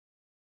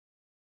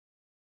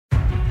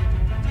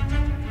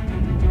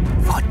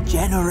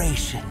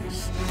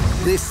generations,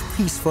 this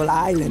peaceful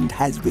island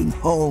has been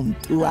home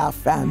to our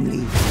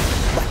family.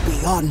 But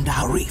beyond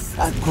our reef,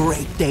 a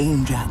great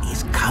danger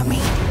is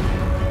coming.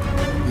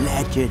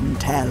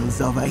 Legend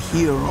tells of a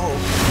hero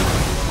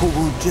who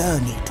will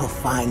journey to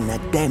find the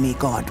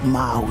demigod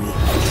Maui.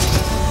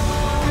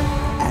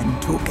 And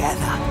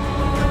together,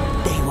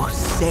 they will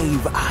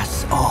save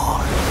us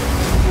all.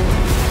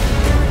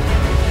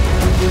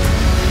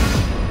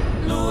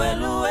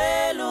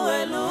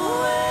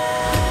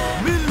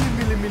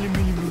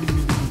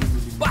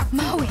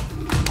 Maui!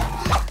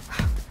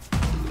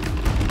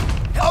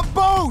 A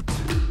boat!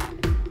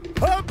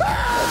 A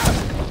boat!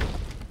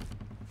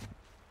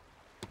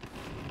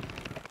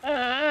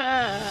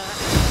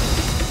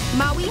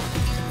 Maui,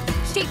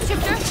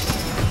 shapeshifter,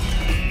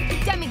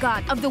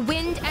 demigod of the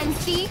wind and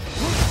sea,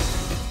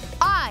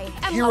 I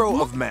am Hero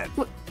of men.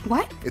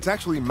 What? It's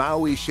actually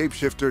Maui,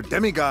 shapeshifter,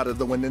 demigod of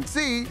the wind and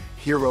sea,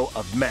 hero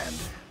of men.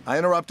 I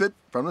interrupted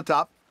from the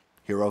top.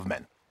 Hero of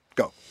men.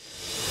 Go.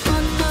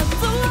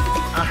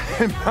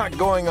 I'm not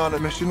going on a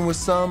mission with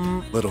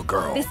some little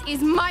girl. This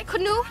is my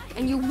canoe,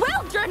 and you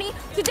will journey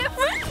to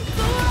different...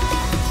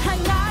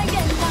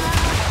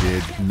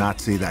 Did not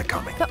see that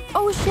coming. The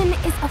ocean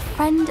is a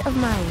friend of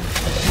mine.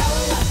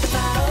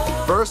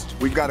 First,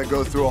 we've got to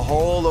go through a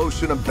whole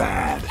ocean of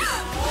bad.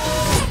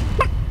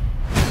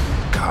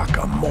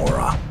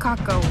 Kakamora.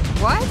 Kako,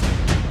 what?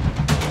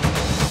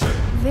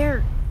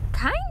 They're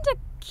kinda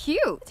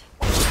cute.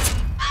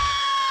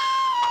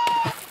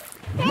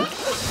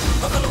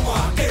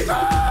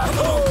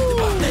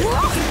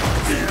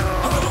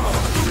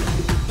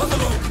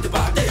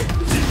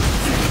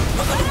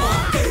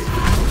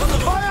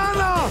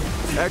 Vaiana!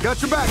 I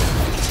got your back.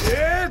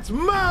 It's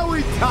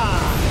Maui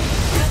time!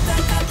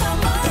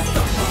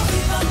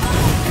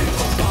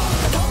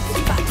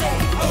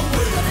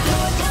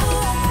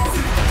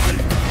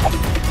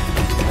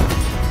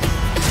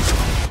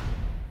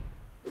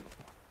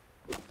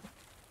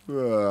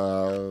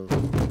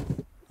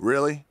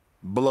 Really?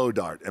 Blow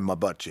dart in my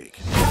butt cheek.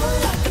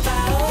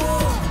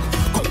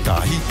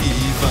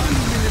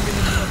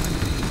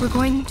 We're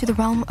going to the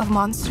realm of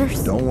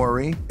monsters? Don't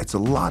worry, it's a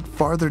lot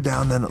farther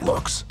down than it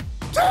looks.